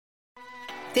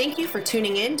Thank you for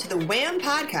tuning in to the WHAM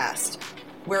podcast,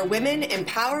 where women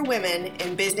empower women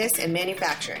in business and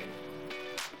manufacturing.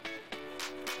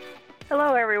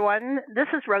 Hello, everyone. This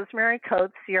is Rosemary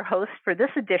Coates, your host for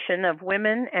this edition of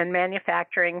Women and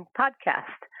Manufacturing podcast.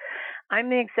 I'm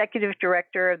the Executive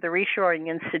Director of the Reshoring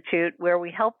Institute, where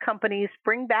we help companies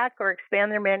bring back or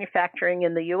expand their manufacturing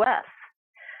in the U.S.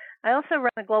 I also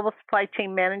run a global supply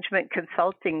chain management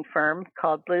consulting firm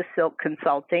called Blue Silk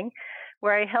Consulting,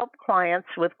 where I help clients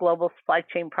with global supply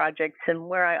chain projects and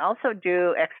where I also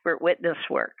do expert witness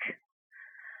work.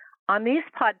 On these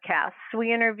podcasts,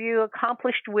 we interview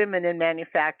accomplished women in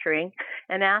manufacturing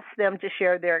and ask them to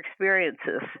share their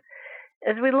experiences.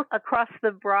 As we look across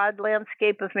the broad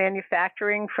landscape of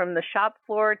manufacturing, from the shop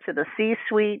floor to the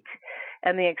C-suite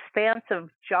and the expanse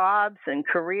of jobs and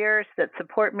careers that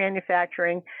support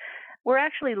manufacturing, we're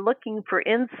actually looking for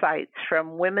insights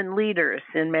from women leaders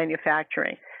in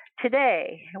manufacturing.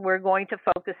 Today, we're going to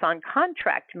focus on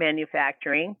contract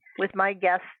manufacturing with my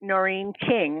guest, Noreen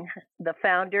King, the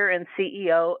founder and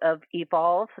CEO of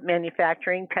Evolve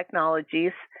Manufacturing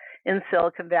Technologies in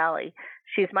Silicon Valley.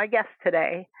 She's my guest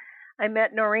today. I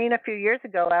met Noreen a few years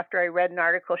ago after I read an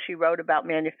article she wrote about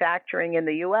manufacturing in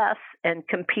the U.S. and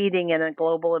competing in a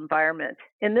global environment.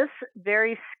 In this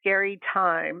very scary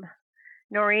time,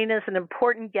 Noreen is an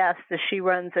important guest as she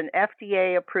runs an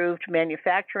FDA-approved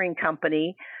manufacturing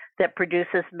company that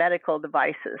produces medical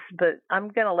devices. But I'm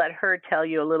going to let her tell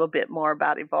you a little bit more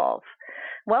about Evolve.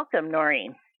 Welcome,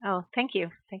 Noreen. Oh, thank you.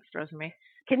 Thanks, Rosemary.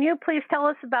 Can you please tell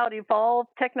us about Evolve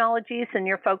Technologies and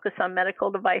your focus on medical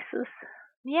devices?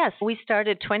 Yes, we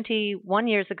started 21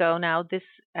 years ago now, this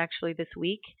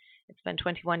week. It's been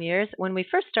 21 years. When we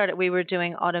first started, we were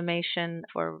doing automation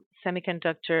for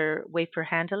semiconductor wafer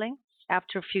handling.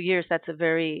 After a few years, that's a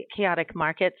very chaotic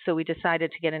market, so we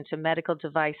decided to get into medical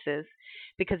devices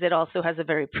because it also has a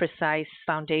very precise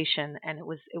foundation, and it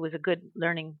was a good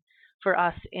learning for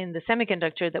us in the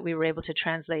semiconductor that we were able to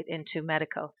translate into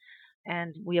medical.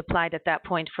 And we applied at that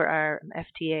point for our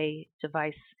FDA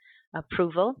device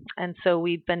approval. And so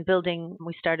we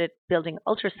started building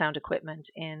ultrasound equipment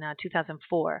in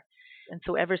 2004. And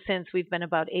so ever since, we've been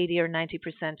about 80 or 90%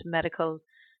 medical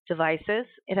devices.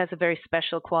 It has a very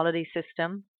special quality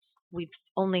system. We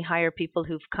only hire people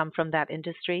who've come from that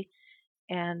industry.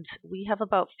 And we have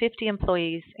about 50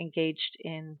 employees engaged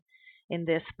in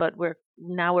this, but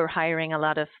we're hiring a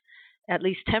lot of at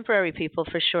least temporary people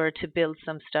for sure to build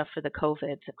some stuff for the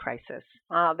COVID crisis.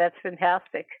 Oh, that's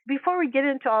fantastic. Before we get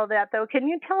into all that, though, can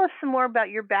you tell us some more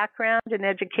about your background in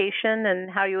education and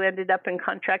how you ended up in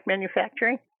contract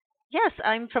manufacturing? Yes,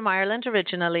 I'm from Ireland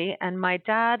originally, and my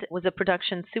dad was a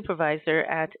production supervisor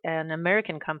at an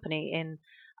American company in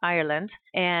Ireland,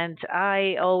 and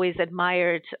I always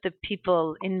admired the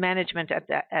people in management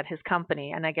at his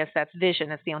company, and I guess that's vision.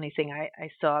 That's the only thing I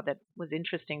saw that was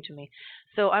interesting to me.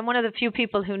 So I'm one of the few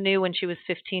people who knew when she was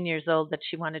 15 years old that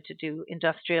she wanted to do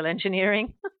industrial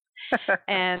engineering,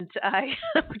 and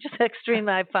which is extreme,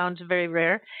 I found very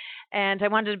rare, and I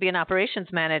wanted to be an operations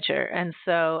manager, and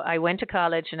so I went to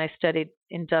college and I studied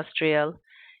industrial.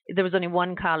 There was only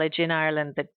one college in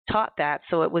Ireland that taught that,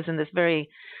 so it was in this very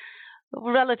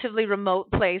relatively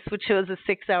remote place, which was a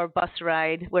 6-hour bus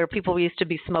ride where people used to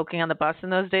be smoking on the bus in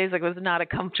those days. Like, it was not a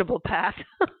comfortable path.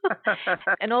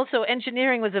 And also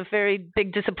engineering was a very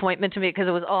big disappointment to me because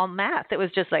it was all math. It was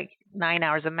just like 9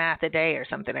 hours of math a day or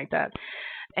something like that.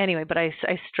 Anyway, but I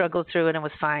struggled through it and it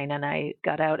was fine. And I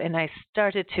got out and I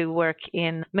started to work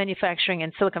in manufacturing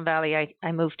in Silicon Valley.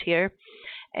 I moved here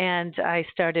and I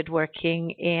started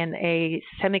working in a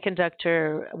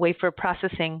semiconductor wafer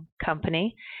processing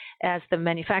company as the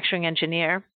manufacturing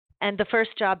engineer. And the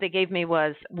first job they gave me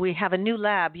was, we have a new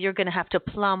lab. You're going to have to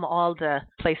plumb all the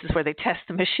places where they test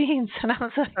the machines. And I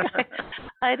was like,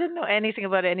 I didn't know anything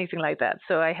about anything like that.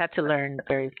 So I had to learn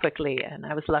very quickly. And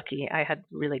I was lucky. I had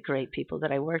really great people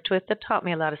that I worked with that taught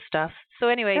me a lot of stuff. So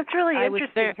anyway, that's really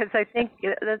interesting because I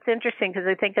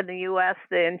think in the U.S.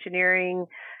 the engineering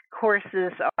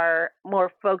courses are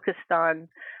more focused on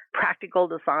practical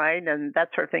design and that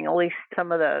sort of thing, at least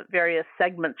some of the various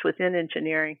segments within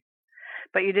engineering.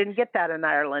 But you didn't get that in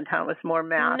Ireland, huh? It was more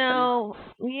math. No,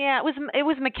 yeah, it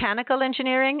was mechanical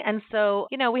engineering, and so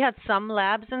we had some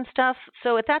labs and stuff.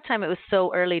 So at that time, it was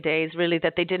so early days, really,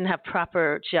 that they didn't have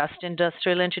proper just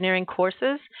industrial engineering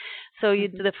courses. So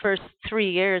the first 3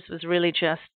 years was really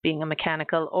just being a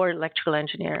mechanical or electrical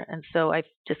engineer, and so I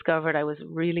discovered I was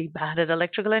really bad at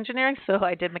electrical engineering, so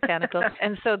I did mechanical.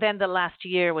 And so then the last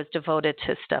year was devoted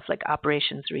to stuff like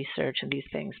operations research and these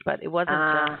things, but it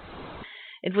wasn't.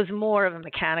 It was more of a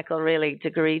mechanical, really,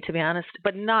 degree, to be honest,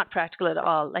 but not practical at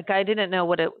all. Like, I didn't know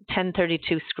what a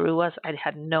 1032 screw was. I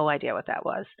had no idea what that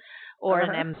was. Or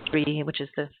an M3, which is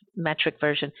the metric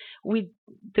version,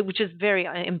 which is very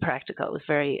impractical. It was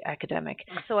very academic.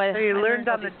 So you learned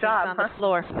on the job, on the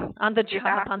floor, on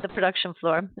the production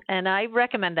floor. And I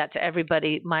recommend that to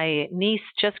everybody. My niece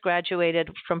just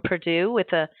graduated from Purdue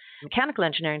with a mechanical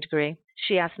engineering degree.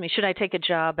 She asked me, should I take a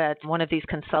job at one of these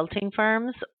consulting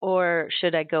firms or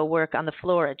should I go work on the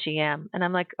floor at GM? And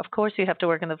I'm like, of course you have to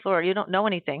work on the floor. You don't know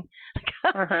anything.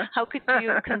 How could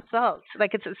you consult?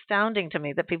 Like, it's astounding to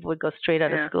me that people would go straight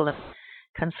out of school and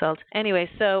consult. Anyway,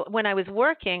 so when I was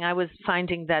working, I was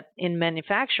finding that in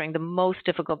manufacturing, the most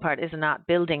difficult part is not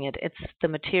building it. It's the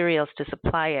materials to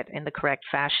supply it in the correct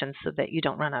fashion so that you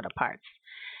don't run out of parts.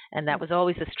 And that was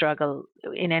always a struggle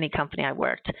in any company I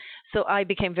worked. So I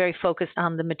became very focused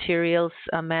on the materials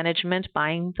management,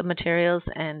 buying the materials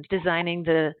and designing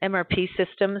the MRP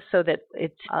system so that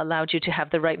it allowed you to have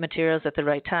the right materials at the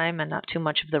right time and not too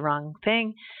much of the wrong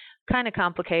thing. Kind of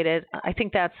complicated. I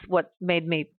think that's what made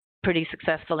me pretty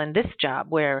successful in this job,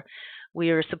 where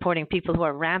we were supporting people who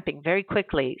are ramping very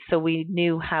quickly. So we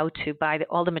knew how to buy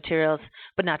all the materials,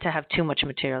 but not to have too much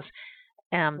materials.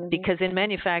 Because in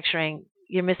manufacturing,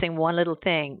 you're missing one little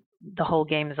thing, the whole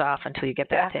game is off until you get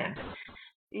that thing.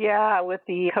 Yeah, with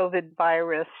the COVID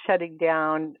virus shutting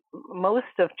down most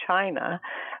of China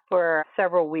for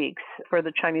several weeks for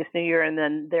the Chinese New Year, and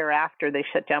then thereafter they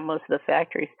shut down most of the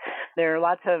factories. There are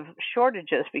lots of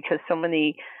shortages because so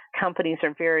many companies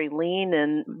are very lean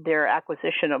in their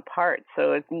acquisition of parts.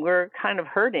 So we're kind of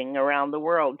hurting around the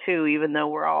world too, even though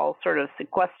we're all sort of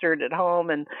sequestered at home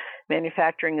and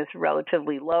manufacturing is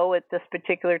relatively low at this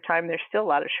particular time. There's still a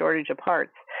lot of shortage of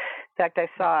parts. In fact, I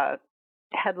saw a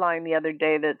headline the other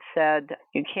day that said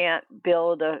you can't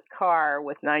build a car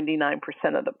with 99%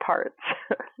 of the parts.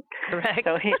 Correct.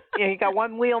 So you got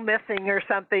one wheel missing or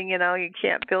something, you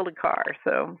can't build a car.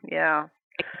 So, yeah.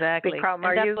 Exactly. Big problem.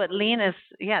 And that's what lean is.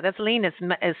 Yeah, that's lean is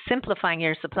simplifying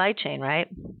your supply chain, right?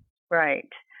 Right.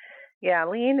 Yeah,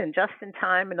 lean and just in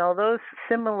time and all those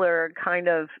similar kind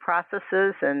of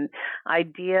processes and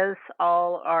ideas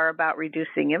all are about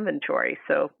reducing inventory.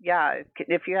 So, yeah,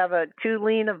 if you have too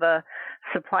lean of a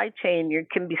supply chain, you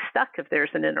can be stuck if there's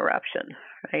an interruption,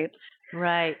 right?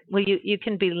 Right. Well, you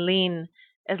can be lean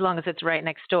as long as it's right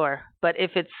next door. But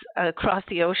if it's across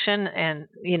the ocean and,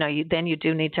 then you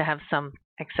do need to have some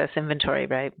excess inventory,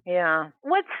 right? Yeah.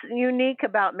 What's unique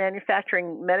about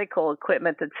manufacturing medical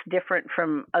equipment that's different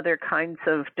from other kinds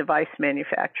of device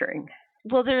manufacturing?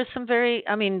 Well, there's some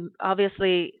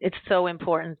obviously it's so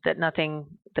important that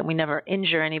we never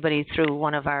injure anybody through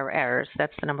one of our errors.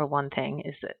 That's the number one thing,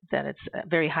 is that it's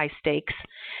very high stakes.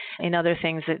 In other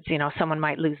things, it's, someone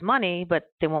might lose money,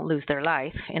 but they won't lose their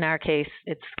life. In our case,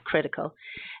 it's critical.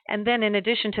 And then in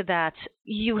addition to that,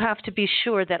 you have to be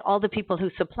sure that all the people who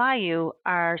supply you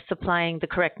are supplying the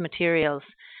correct materials,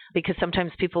 because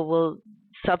sometimes people will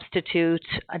substitute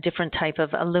a different type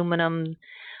of aluminum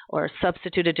or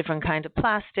substitute a different kind of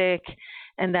plastic,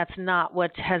 and that's not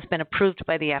what has been approved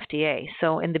by the FDA.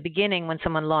 So in the beginning, when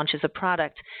someone launches a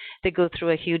product, they go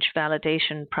through a huge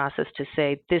validation process to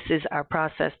say, this is our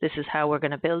process, this is how we're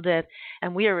going to build it,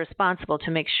 and we are responsible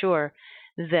to make sure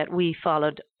that we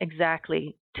followed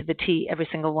exactly to the T every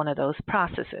single one of those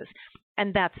processes.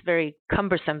 And that's very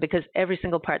cumbersome because every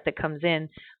single part that comes in,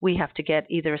 we have to get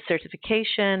either a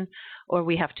certification or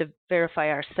we have to verify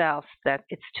ourselves that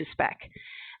it's to spec.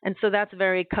 And so that's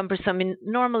very cumbersome. And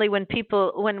normally when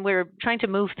we're trying to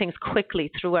move things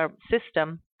quickly through our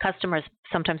system, customers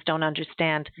sometimes don't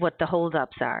understand what the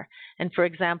holdups are. And for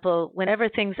example, whenever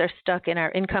things are stuck in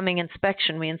our incoming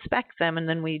inspection, we inspect them and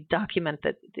then we document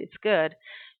that it's good.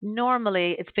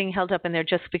 Normally it's being held up in there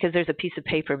just because there's a piece of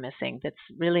paper missing. That's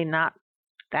really not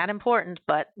that important,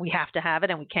 but we have to have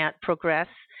it and we can't progress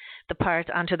the part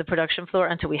onto the production floor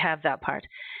until we have that part.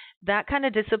 That kind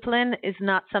of discipline is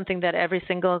not something that every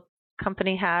single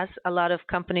company has. A lot of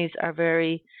companies are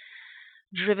very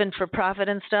driven for profit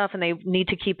and stuff, and they need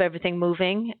to keep everything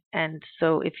moving. And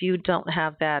so if you don't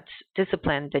have that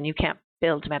discipline, then you can't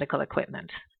build medical equipment.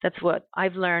 That's what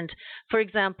I've learned. For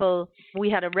example,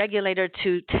 we had a regulator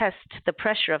to test the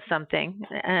pressure of something,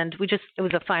 and it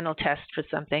was a final test for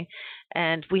something.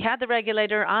 And we had the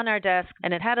regulator on our desk,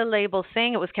 and it had a label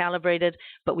saying it was calibrated,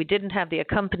 but we didn't have the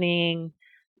accompanying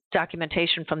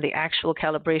documentation from the actual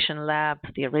calibration lab,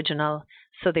 the original,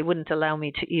 so they wouldn't allow me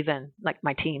to even, like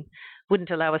my team, wouldn't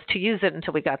allow us to use it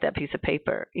until we got that piece of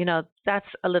paper. That's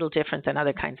a little different than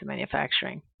other kinds of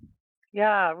manufacturing.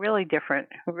 Yeah, really different,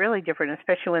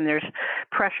 especially when there's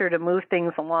pressure to move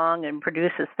things along and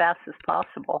produce as fast as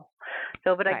possible.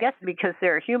 So, but I guess because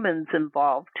there are humans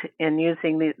involved in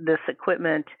using this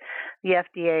equipment, the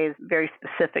FDA is very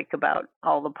specific about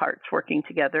all the parts working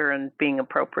together and being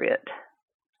appropriate.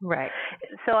 Right.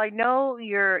 So I know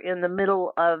you're in the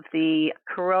middle of the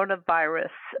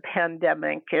coronavirus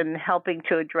pandemic and helping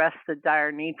to address the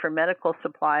dire need for medical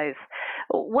supplies.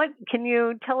 What can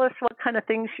you tell us what kind of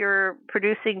things you're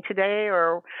producing today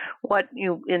or what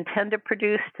you intend to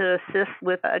produce to assist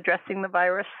with addressing the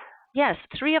virus? Yes,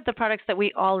 3 of the products that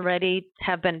we already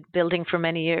have been building for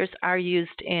many years are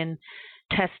used in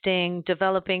testing,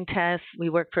 developing tests. We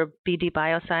work for BD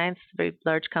Bioscience, a very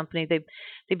large company.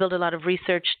 They build a lot of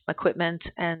research equipment,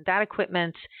 and that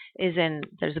equipment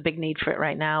there's a big need for it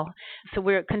right now. So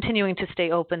we're continuing to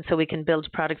stay open so we can build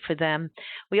product for them.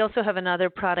 We also have another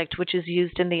product which is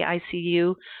used in the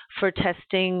ICU for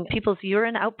testing people's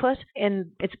urine output, and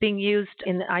it's being used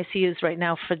in the ICUs right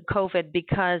now for COVID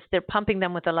because they're pumping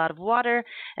them with a lot of water,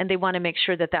 and they want to make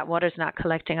sure that water is not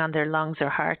collecting on their lungs or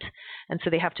heart, and so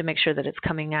they have to make sure that it's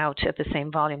coming out at the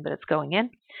same volume that it's going in.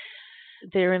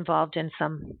 They're involved in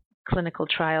some clinical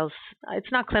trials.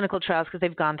 It's not clinical trials because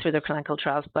they've gone through their clinical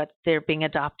trials, but they're being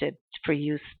adopted for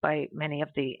use by many of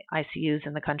the ICUs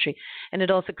in the country. And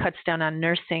it also cuts down on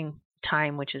nursing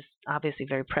time, which is obviously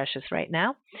very precious right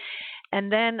now.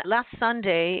 And then last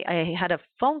Sunday, I had a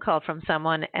phone call from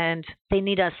someone, and they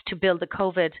need us to build the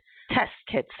COVID test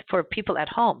kits for people at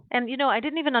home. And, I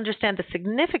didn't even understand the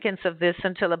significance of this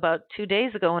until about 2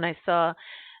 days ago when I saw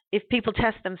if people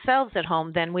test themselves at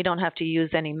home, then we don't have to use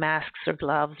any masks or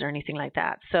gloves or anything like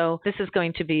that. So this is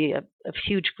going to be a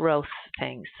huge growth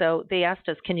thing. So they asked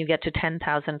us, can you get to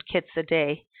 10,000 kits a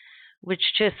day, which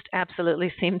just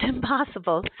absolutely seemed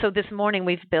impossible. So this morning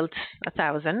we've built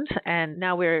 1,000, and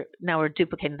now we're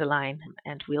duplicating the line,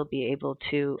 and we'll be able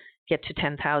to get to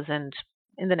 10,000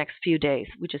 in the next few days.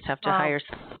 We just have to hire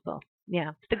some people.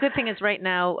 Yeah. The good thing is right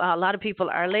now a lot of people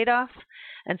are laid off,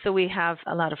 and so we have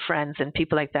a lot of friends and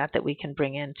people like that we can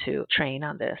bring in to train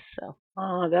on this. So.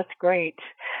 Oh, that's great.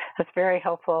 That's very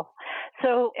helpful.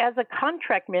 So as a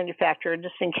contract manufacturer,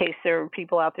 just in case there are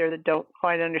people out there that don't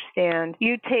quite understand,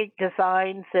 you take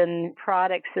designs and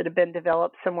products that have been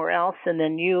developed somewhere else and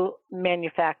then you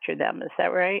manufacture them. Is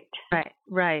that right?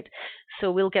 Right. So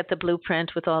we'll get the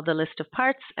blueprint with all the list of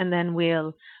parts, and then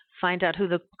we'll find out who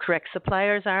the correct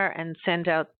suppliers are and send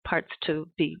out parts to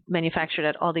be manufactured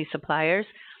at all these suppliers,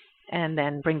 and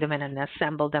then bring them in and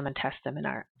assemble them and test them in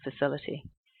our facility.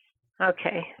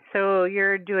 Okay, so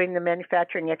you're doing the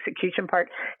manufacturing execution part.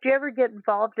 Do you ever get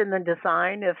involved in the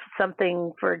design if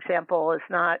something, for example, is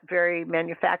not very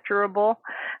manufacturable?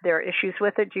 There are issues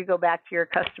with it. Do you go back to your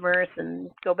customers and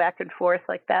go back and forth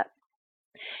like that?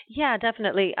 Yeah,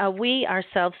 definitely. We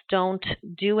ourselves don't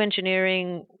do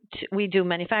engineering. We do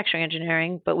manufacturing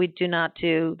engineering, but we do not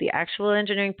do the actual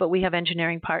engineering, but we have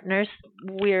engineering partners.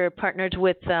 We're partnered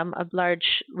with a large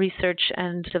research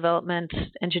and development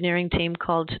engineering team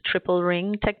called Triple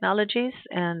Ring Technologies,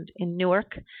 and in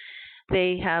Newark.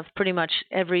 They have pretty much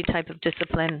every type of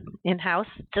discipline in-house.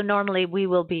 So normally we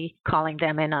will be calling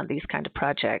them in on these kind of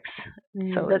projects.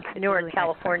 So that's Newark,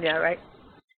 California, right?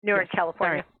 Newark, yes,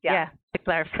 California. Sorry. Yeah, to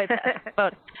clarify that.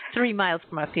 About 3 miles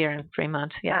from up here in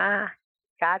Fremont. Yeah.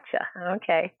 Gotcha.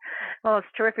 Okay. Well, it's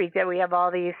terrific that we have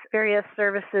all these various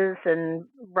services and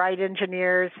right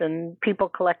engineers and people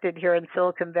collected here in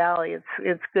Silicon Valley.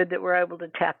 It's good that we're able to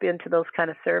tap into those kind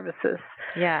of services.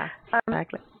 Yeah,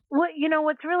 exactly.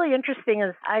 What's really interesting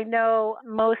is I know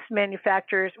most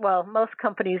manufacturers, most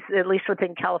companies, at least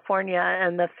within California,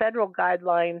 and the federal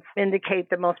guidelines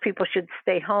indicate that most people should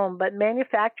stay home, but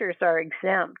manufacturers are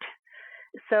exempt.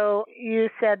 So you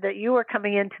said that you were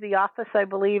coming into the office, I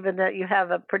believe, and that you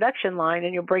have a production line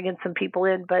and you're bringing some people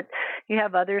in, but you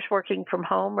have others working from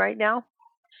home right now?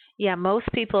 Yeah, most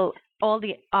people, all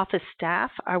the office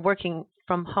staff are working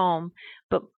from home,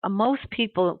 but most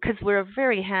people, because we're a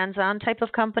very hands-on type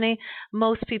of company,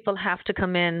 most people have to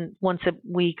come in once a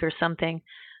week or something.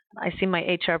 I see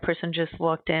my HR person just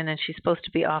walked in, and she's supposed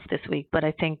to be off this week, but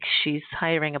I think she's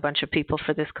hiring a bunch of people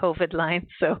for this COVID line,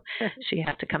 so she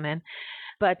had to come in.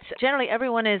 But generally,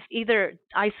 everyone is either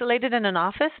isolated in an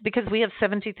office because we have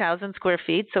 70,000 square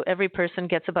feet, so every person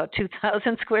gets about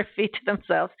 2,000 square feet to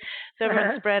themselves. So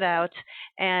everyone's spread out.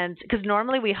 And because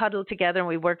normally we huddle together and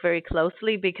we work very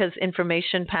closely because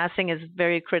information passing is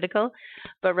very critical.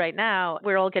 But right now,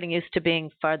 we're all getting used to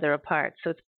being farther apart, so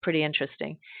it's pretty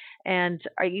interesting. And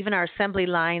even our assembly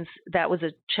lines, that was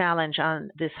a challenge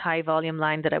on this high volume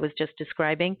line that I was just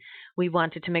describing. We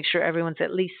wanted to make sure everyone's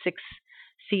at least 6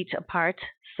 feet apart.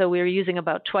 So we were using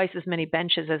about twice as many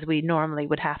benches as we normally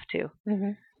would have to.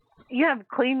 Mm-hmm. You have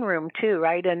clean room too,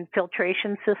 right? And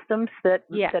filtration systems that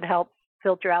help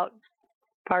filter out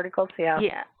particles. Yeah.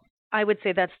 Yeah. I would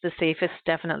say that's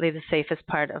definitely the safest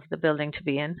part of the building to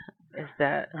be in is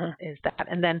that.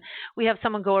 And then we have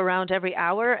someone go around every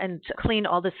hour and clean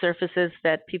all the surfaces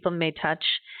that people may touch.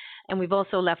 And we've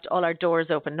also left all our doors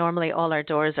open. Normally all our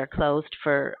doors are closed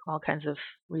for all kinds of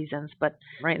reasons, but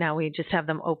right now we just have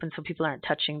them open so people aren't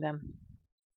touching them.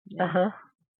 Yeah.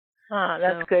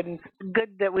 That's good. And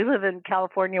good that we live in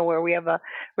California where we have a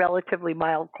relatively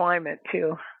mild climate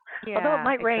too. Yeah, although it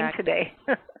might rain today.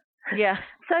 Yeah.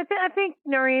 So I think,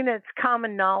 Noreen, it's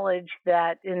common knowledge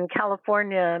that in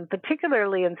California, and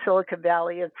particularly in Silicon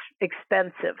Valley, it's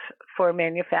expensive for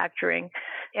manufacturing.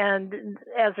 And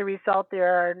as a result,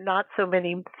 there are not so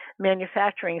many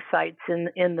manufacturing sites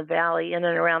in the valley, in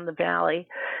and around the valley.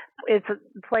 It's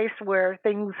a place where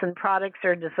things and products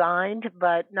are designed,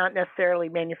 but not necessarily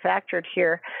manufactured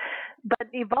here. But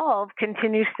Evolve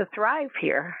continues to thrive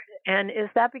here. And is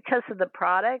that because of the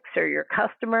products or your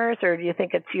customers, or do you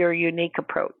think it's your unique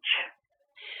approach?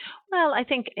 Well, I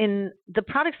think in the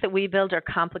products that we build are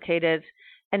complicated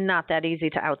and not that easy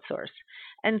to outsource.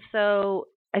 And so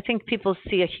I think people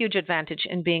see a huge advantage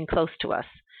in being close to us.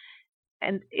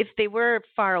 And if they were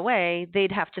far away,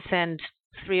 they'd have to send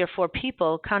 3 or 4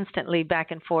 people constantly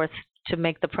back and forth to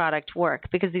make the product work,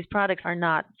 because these products are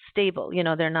not stable.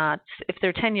 They're not, if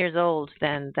they're 10 years old,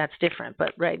 then that's different.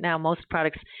 But right now, most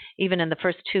products, even in the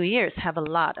first 2 years, have a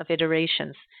lot of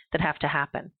iterations that have to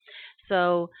happen.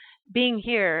 So being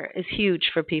here is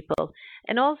huge for people.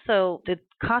 And also the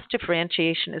cost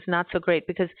differentiation is not so great,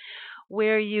 because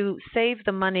where you save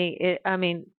the money,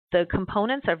 the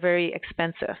components are very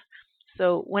expensive.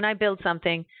 So when I build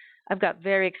something, I've got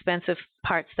very expensive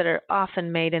parts that are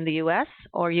often made in the U.S.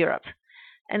 or Europe.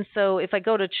 And so if I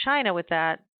go to China with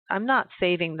that, I'm not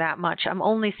saving that much. I'm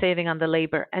only saving on the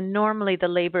labor. And normally the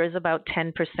labor is about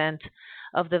 10%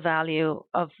 of the value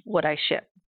of what I ship.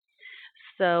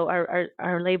 So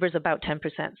our labor is about 10%.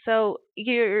 So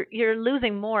you're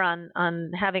losing more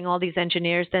on having all these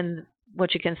engineers than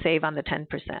what you can save on the 10%.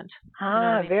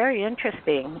 Very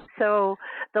interesting. So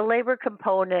the labor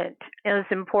component is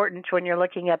important when you're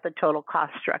looking at the total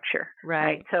cost structure.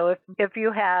 Right. So if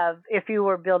you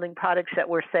were building products that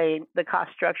were saying the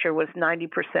cost structure was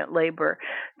 90% labor,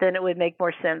 then it would make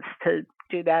more sense to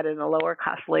do that in a lower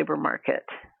cost labor market.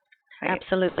 Right?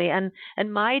 Absolutely. And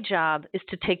my job is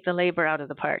to take the labor out of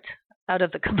the part. Out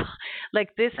of the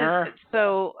like this is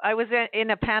so I was in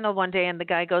a panel one day and the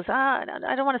guy goes, I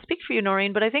don't want to speak for you,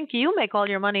 Noreen, but I think you make all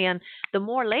your money, and the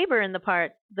more labor in the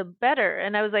part, the better.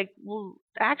 And I was like, well,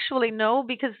 actually no,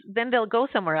 because then they'll go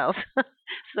somewhere else.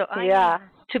 So I need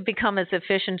to become as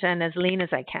efficient and as lean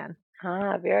as I can.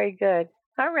 Very good.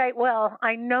 All right. Well,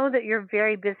 I know that you're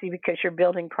very busy because you're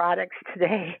building products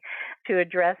today to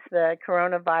address the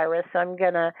coronavirus. I'm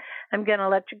gonna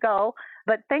let you go.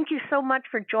 But thank you so much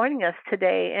for joining us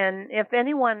today. And if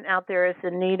anyone out there is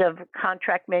in need of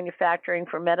contract manufacturing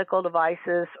for medical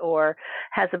devices or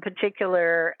has a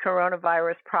particular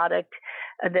coronavirus product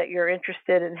that you're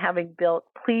interested in having built,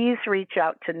 please reach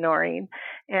out to Noreen.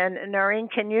 And Noreen,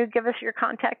 can you give us your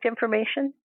contact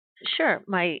information? Sure.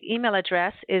 My email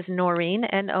address is Noreen,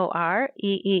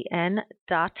 Noreen,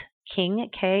 .King,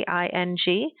 King,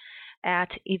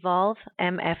 at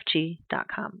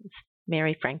evolvemfg.com. It's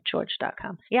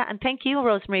MaryFrankGeorge.com. Yeah, and thank you,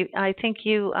 Rosemary. I think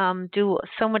you do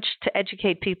so much to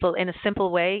educate people in a simple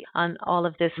way on all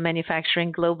of this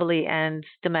manufacturing globally and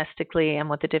domestically and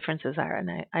what the differences are.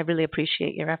 And I really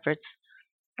appreciate your efforts.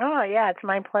 Oh, yeah, it's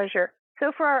my pleasure.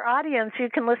 So for our audience, you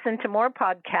can listen to more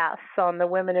podcasts on the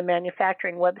Women in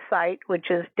Manufacturing website,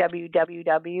 which is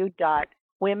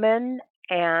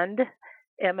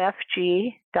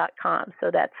womenandmfg.com.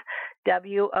 So that's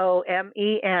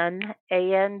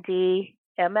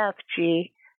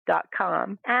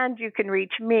WOMENANDMFG.com. And you can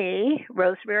reach me,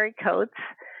 Rosemary Coates,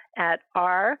 at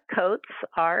rcoates,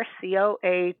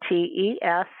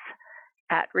 RCOATES,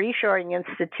 at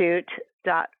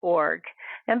reshoringinstitute.org.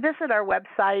 And visit our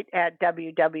website at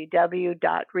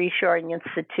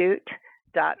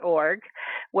www.reshoringinstitute.org,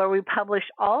 where we publish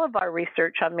all of our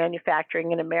research on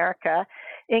manufacturing in America,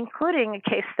 including a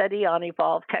case study on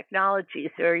Evolve Technologies,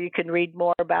 where you can read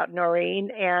more about Noreen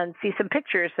and see some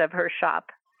pictures of her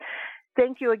shop.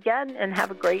 Thank you again, and have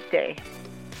a great day.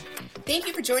 Thank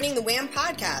you for joining the WHAM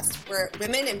podcast, where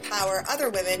women empower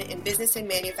other women in business and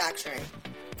manufacturing.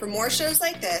 For more shows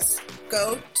like this,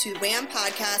 go to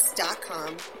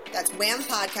whampodcast.com. That's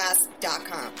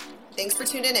whampodcast.com. Thanks for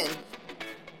tuning in.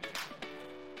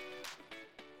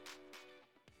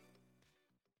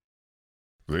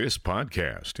 This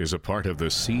podcast is a part of the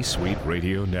C-Suite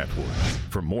Radio Network.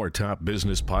 For more top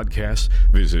business podcasts,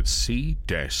 visit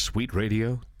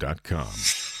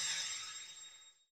c-suiteradio.com.